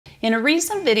In a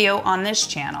recent video on this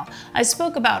channel, I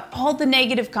spoke about all the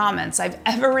negative comments I've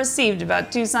ever received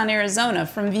about Tucson, Arizona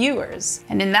from viewers.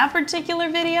 And in that particular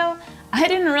video, I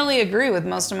didn't really agree with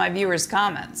most of my viewers'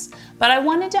 comments, but I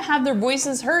wanted to have their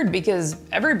voices heard because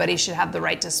everybody should have the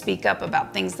right to speak up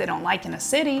about things they don't like in a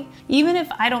city, even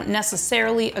if I don't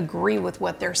necessarily agree with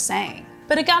what they're saying.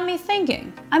 But it got me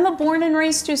thinking. I'm a born and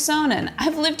raised Tucsonan.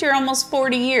 I've lived here almost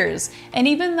 40 years, and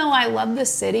even though I love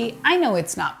this city, I know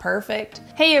it's not perfect.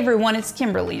 Hey everyone, it's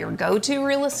Kimberly, your go-to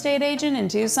real estate agent in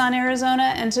Tucson,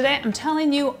 Arizona, and today I'm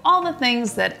telling you all the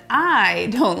things that I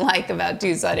don't like about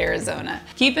Tucson, Arizona.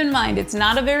 Keep in mind, it's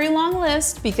not a very long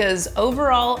list because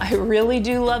overall, I really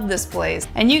do love this place,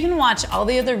 and you can watch all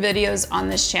the other videos on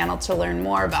this channel to learn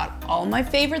more about all my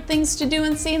favorite things to do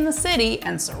and see in the city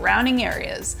and surrounding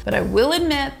areas. But I will admit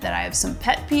that I have some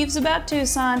pet peeves about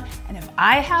Tucson, and if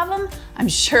I have them, I'm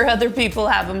sure other people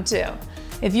have them too.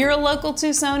 If you're a local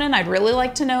Tucsonan, I'd really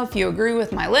like to know if you agree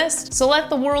with my list, so let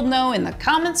the world know in the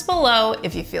comments below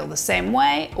if you feel the same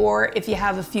way or if you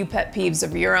have a few pet peeves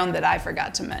of your own that I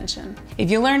forgot to mention. If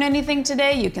you learned anything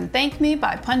today, you can thank me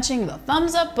by punching the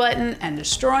thumbs up button and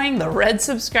destroying the red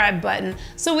subscribe button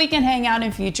so we can hang out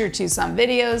in future Tucson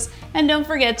videos. And don't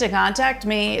forget to contact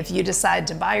me if you decide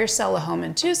to buy or sell a home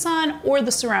in Tucson or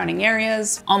the surrounding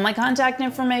areas. All my contact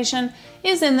information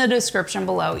is in the description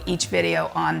below each video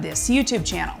on this YouTube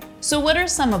channel. So what are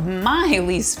some of my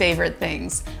least favorite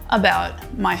things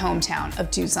about my hometown of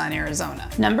Tucson, Arizona?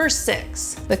 Number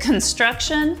 6, the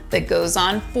construction that goes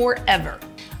on forever.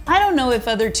 I don't know if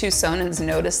other Tucsonans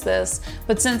notice this,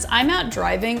 but since I'm out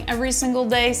driving every single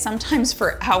day, sometimes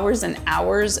for hours and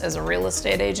hours as a real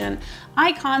estate agent,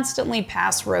 I constantly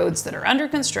pass roads that are under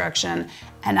construction,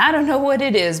 and I don't know what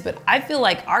it is, but I feel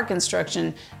like our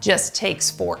construction just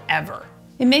takes forever.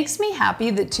 It makes me happy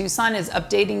that Tucson is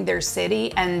updating their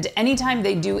city, and anytime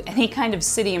they do any kind of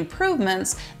city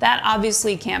improvements, that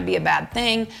obviously can't be a bad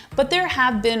thing, but there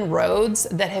have been roads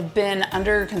that have been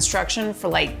under construction for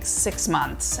like 6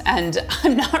 months, and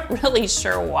I'm not really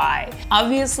sure why.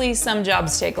 Obviously, some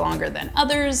jobs take longer than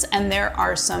others, and there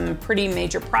are some pretty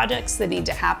major projects that need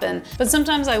to happen, but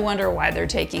sometimes I wonder why they're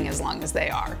taking as long as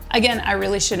they are. Again, I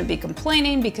really shouldn't be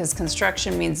complaining because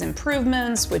construction means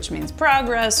improvements, which means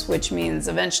progress, which means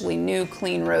eventually new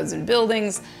clean roads and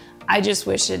buildings. I just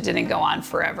wish it didn't go on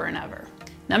forever and ever.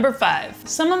 Number 5,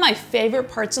 some of my favorite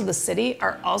parts of the city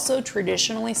are also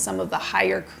traditionally some of the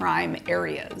higher crime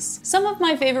areas. Some of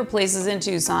my favorite places in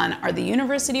Tucson are the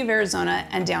University of Arizona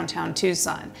and downtown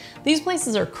Tucson. These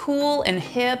places are cool and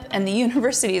hip, and the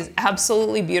university is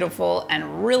absolutely beautiful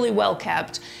and really well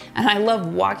kept, and I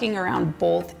love walking around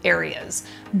both areas.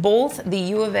 Both the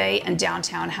U of A and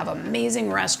downtown have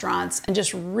amazing restaurants and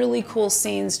just really cool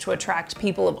scenes to attract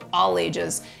people of all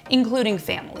ages, including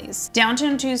families.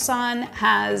 Downtown Tucson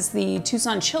has the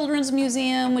Tucson Children's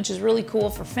Museum, which is really cool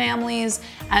for families,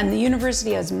 and the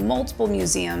university has multiple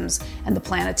museums, and the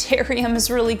planetarium is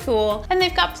really cool, and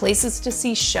they've got places to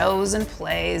see shows and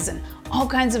plays, and all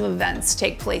kinds of events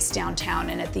take place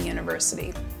downtown and at the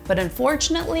university. But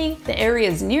unfortunately, the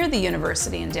areas near the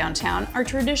university and downtown are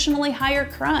traditionally higher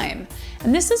crime.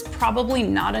 And this is probably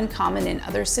not uncommon in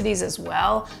other cities as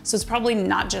well, so it's probably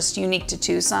not just unique to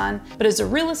Tucson. But as a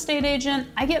real estate agent,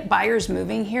 I get buyers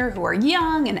moving here who are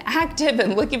young and active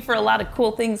and looking for a lot of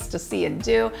cool things to see and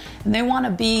do, and they want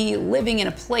to be living in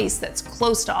a place that's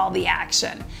close to all the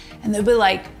action. And they'll be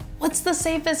like, "What's the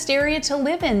safest area to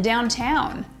live in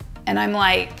downtown?" And I'm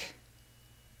like,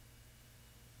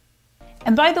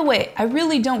 and by the way, I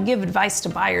really don't give advice to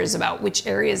buyers about which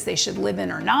areas they should live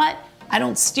in or not. I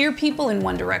don't steer people in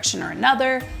one direction or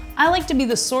another. I like to be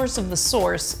the source of the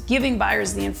source, giving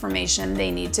buyers the information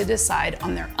they need to decide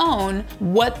on their own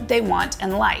what they want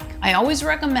and like. I always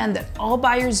recommend that all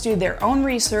buyers do their own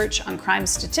research on crime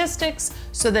statistics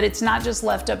so that it's not just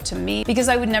left up to me, because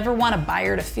I would never want a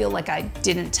buyer to feel like I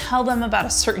didn't tell them about a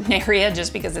certain area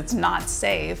just because it's not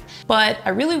safe. But I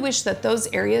really wish that those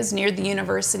areas near the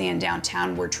university and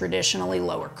downtown were traditionally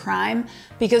lower crime,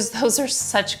 because those are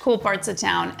such cool parts of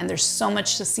town and there's so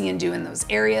much to see and do in those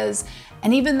areas.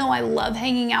 And even though I love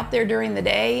hanging out there during the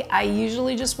day, I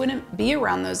usually just wouldn't be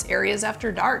around those areas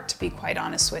after dark, to be quite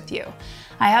honest with you.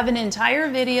 I have an entire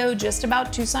video just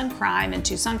about Tucson crime and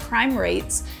Tucson crime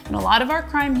rates, and a lot of our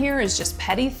crime here is just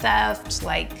petty theft,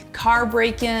 like car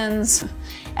break-ins,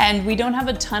 and we don't have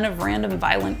a ton of random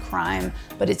violent crime,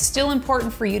 but it's still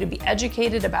important for you to be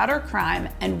educated about our crime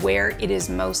and where it is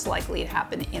most likely to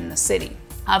happen in the city.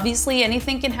 Obviously,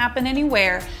 anything can happen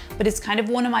anywhere, but it's kind of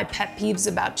one of my pet peeves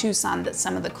about Tucson that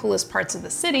some of the coolest parts of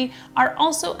the city are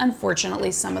also,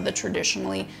 unfortunately, some of the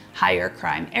traditionally higher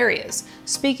crime areas.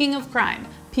 Speaking of crime,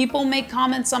 People make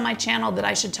comments on my channel that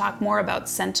I should talk more about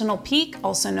Sentinel Peak,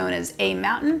 also known as A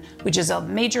Mountain, which is a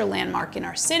major landmark in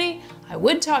our city. I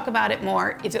would talk about it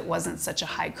more if it wasn't such a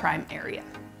high crime area.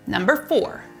 Number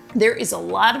 4. There is a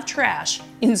lot of trash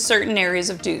in certain areas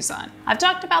of Tucson. I've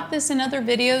talked about this in other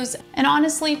videos, and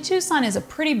honestly, Tucson is a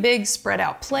pretty big spread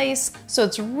out place, so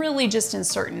it's really just in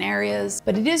certain areas,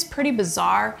 but it is pretty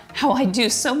bizarre how I do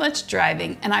so much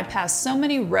driving and I pass so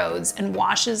many roads and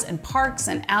washes and parks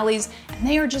and alleys, and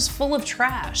they are just full of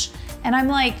trash. And I'm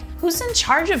like, who's in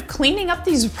charge of cleaning up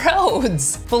these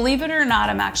roads? Believe it or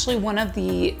not, I'm actually one of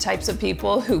the types of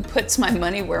people who puts my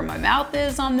money where my mouth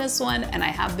is on this one, and I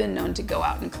have been known to go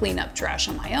out and clean up trash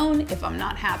on my own if I'm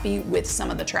not happy with some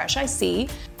of the trash I see.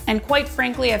 And quite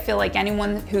frankly, I feel like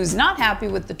anyone who's not happy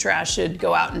with the trash should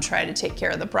go out and try to take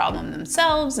care of the problem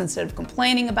themselves instead of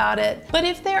complaining about it. But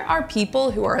if there are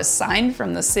people who are assigned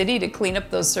from the city to clean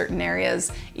up those certain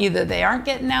areas, either they aren't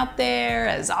getting out there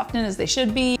as often as they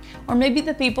should be, or maybe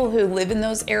the people who live in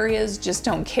those areas just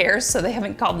don't care, so they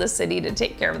haven't called the city to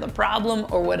take care of the problem,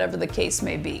 or whatever the case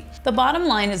may be. The bottom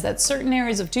line is that certain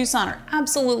areas of Tucson are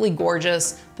absolutely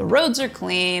gorgeous. The roads are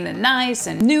clean and nice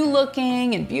and new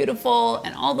looking and beautiful,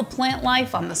 and all the plant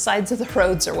life on the sides of the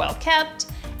roads are well kept.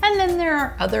 And then there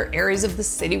are other areas of the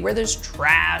city where there's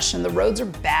trash and the roads are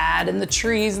bad and the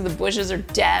trees and the bushes are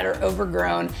dead or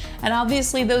overgrown. And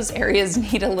obviously those areas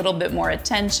need a little bit more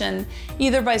attention,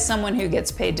 either by someone who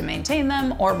gets paid to maintain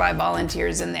them or by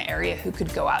volunteers in the area who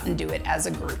could go out and do it as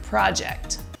a group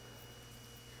project.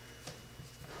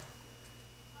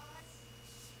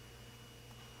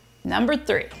 Number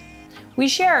 3. We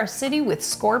share our city with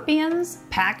scorpions,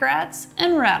 pack rats,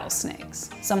 and rattlesnakes.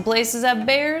 Some places have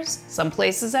bears, some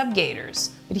places have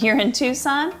gators. But here in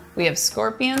Tucson, we have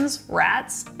scorpions,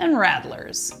 rats, and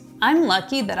rattlers. I'm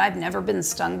lucky that I've never been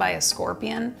stung by a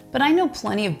scorpion, but I know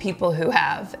plenty of people who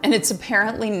have, and it's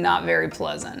apparently not very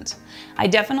pleasant. I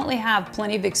definitely have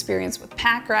plenty of experience with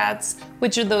pack rats,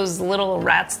 which are those little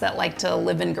rats that like to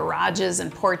live in garages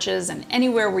and porches and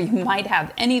anywhere where you might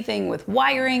have anything with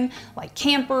wiring, like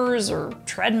campers or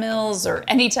treadmills or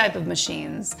any type of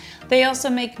machines. They also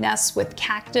make nests with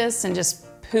cactus and just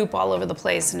poop all over the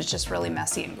place, and it's just really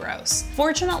messy and gross.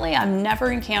 Fortunately, I've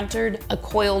never encountered a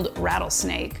coiled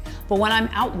rattlesnake, but when I'm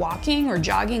out walking or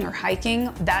jogging or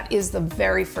hiking, that is the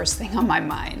very first thing on my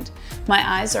mind.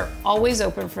 My eyes are always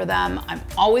open for them, I'm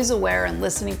always aware and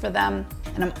listening for them,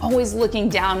 and I'm always looking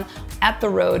down at the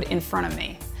road in front of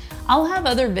me. I'll have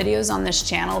other videos on this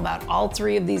channel about all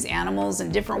 3 of these animals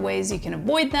and different ways you can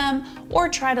avoid them or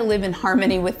try to live in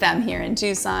harmony with them here in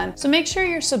Tucson. So make sure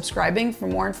you're subscribing for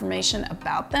more information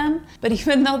about them. But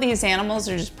even though these animals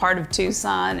are just part of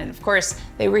Tucson, and of course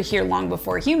they were here long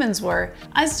before humans were,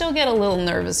 I still get a little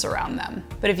nervous around them.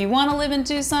 But if you want to live in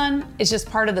Tucson, it's just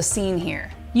part of the scene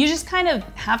here. You just kind of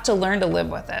have to learn to live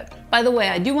with it. By the way,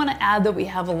 I do want to add that we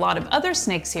have a lot of other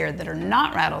snakes here that are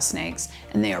not rattlesnakes,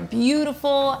 and they are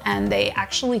beautiful, and they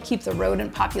actually keep the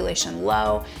rodent population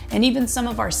low, and even some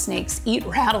of our snakes eat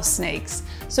rattlesnakes.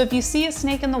 So if you see a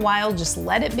snake in the wild, just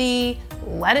let it be,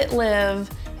 let it live,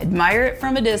 admire it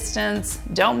from a distance,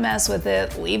 don't mess with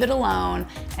it, leave it alone,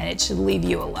 and it should leave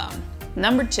you alone.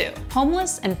 Number 2,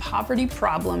 homeless and poverty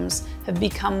problems have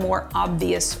become more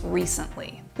obvious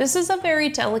recently. This is a very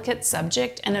delicate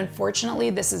subject, and unfortunately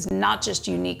this is not just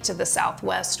unique to the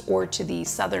Southwest or to the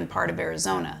southern part of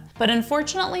Arizona. But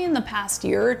unfortunately in the past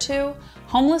year or 2,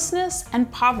 homelessness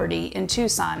and poverty in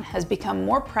Tucson has become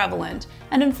more prevalent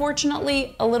and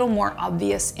unfortunately a little more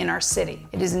obvious in our city.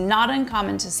 It is not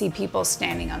uncommon to see people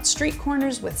standing on street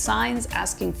corners with signs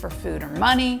asking for food or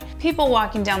money, people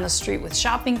walking down the street with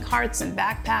shopping carts and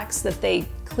backpacks that they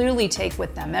clearly take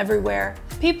with them everywhere,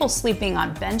 people sleeping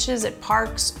on benches at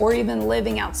parks or even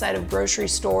living outside of grocery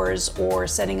stores or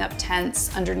setting up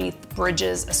tents underneath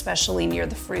bridges, especially near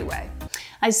the freeway.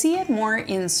 I see it more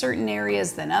in certain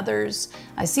areas than others.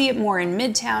 I see it more in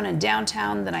Midtown and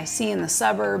downtown than I see in the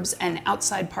suburbs and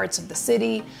outside parts of the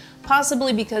city,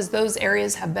 possibly because those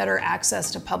areas have better access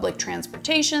to public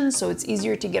transportation, so it's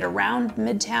easier to get around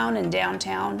Midtown and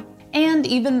downtown. And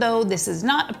even though this is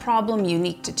not a problem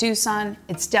unique to Tucson,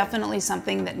 it's definitely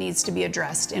something that needs to be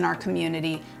addressed in our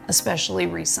community, especially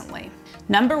recently.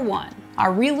 Number 1,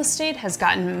 our real estate has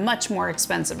gotten much more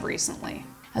expensive recently.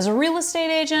 As a real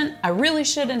estate agent, I really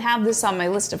shouldn't have this on my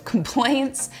list of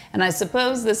complaints, and I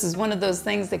suppose this is one of those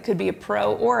things that could be a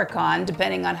pro or a con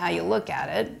depending on how you look at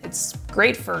it. It's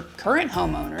great for current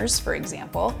homeowners, for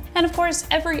example, and of course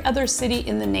every other city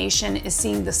in the nation is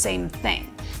seeing the same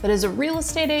thing. But as a real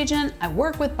estate agent, I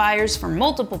work with buyers from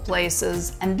multiple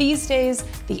places, and these days,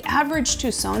 the average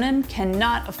Tucsonan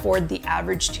cannot afford the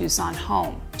average Tucson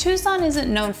home. Tucson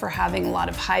isn't known for having a lot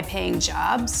of high-paying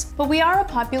jobs, but we are a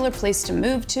popular place to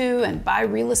move to and buy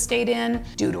real estate in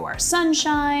due to our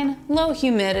sunshine, low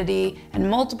humidity, and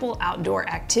multiple outdoor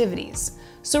activities.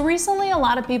 So recently, a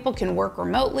lot of people can work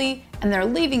remotely, and they're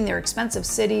leaving their expensive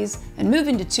cities and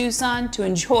moving to Tucson to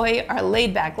enjoy our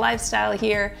laid-back lifestyle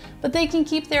here, but they can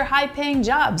keep their high-paying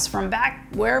jobs from back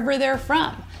wherever they're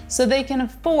from, so they can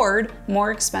afford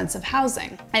more expensive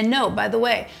housing. And no, by the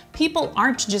way, people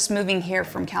aren't just moving here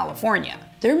from California.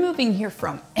 They're moving here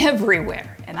from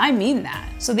everywhere, and I mean that.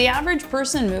 So the average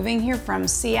person moving here from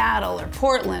Seattle or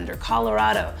Portland or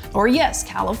Colorado, or yes,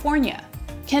 California,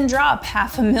 can drop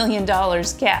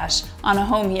 $500,000 cash on a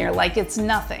home here like it's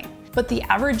nothing. But the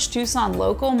average Tucson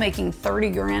local making 30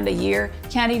 grand a year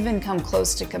can't even come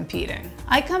close to competing.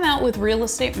 I come out with real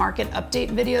estate market update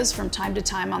videos from time to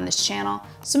time on this channel,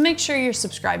 so make sure you're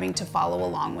subscribing to follow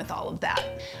along with all of that.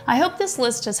 I hope this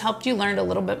list has helped you learn a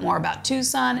little bit more about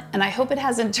Tucson, and I hope it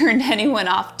hasn't turned anyone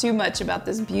off too much about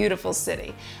this beautiful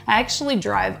city. I actually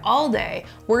drive all day,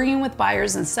 working with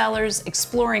buyers and sellers,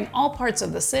 exploring all parts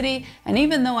of the city, and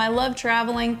even though I love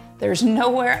traveling, there's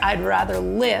nowhere I'd rather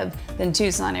live than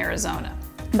Tucson, Arizona.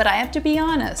 But I have to be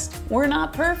honest, we're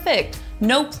not perfect.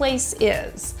 No place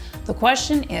is. The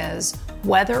question is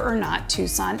whether or not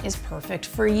Tucson is perfect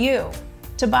for you.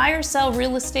 To buy or sell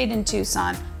real estate in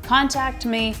Tucson, contact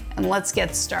me and let's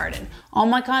get started. All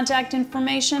my contact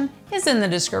information is in the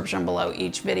description below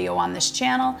each video on this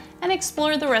channel, and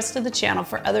explore the rest of the channel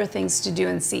for other things to do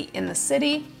and see in the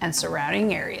city and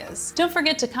surrounding areas. Don't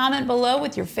forget to comment below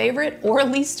with your favorite or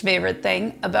least favorite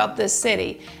thing about this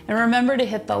city, and remember to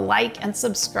hit the like and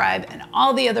subscribe and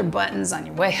all the other buttons on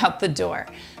your way out the door.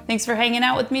 Thanks for hanging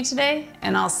out with me today,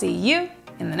 and I'll see you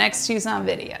in the next Tucson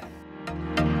video.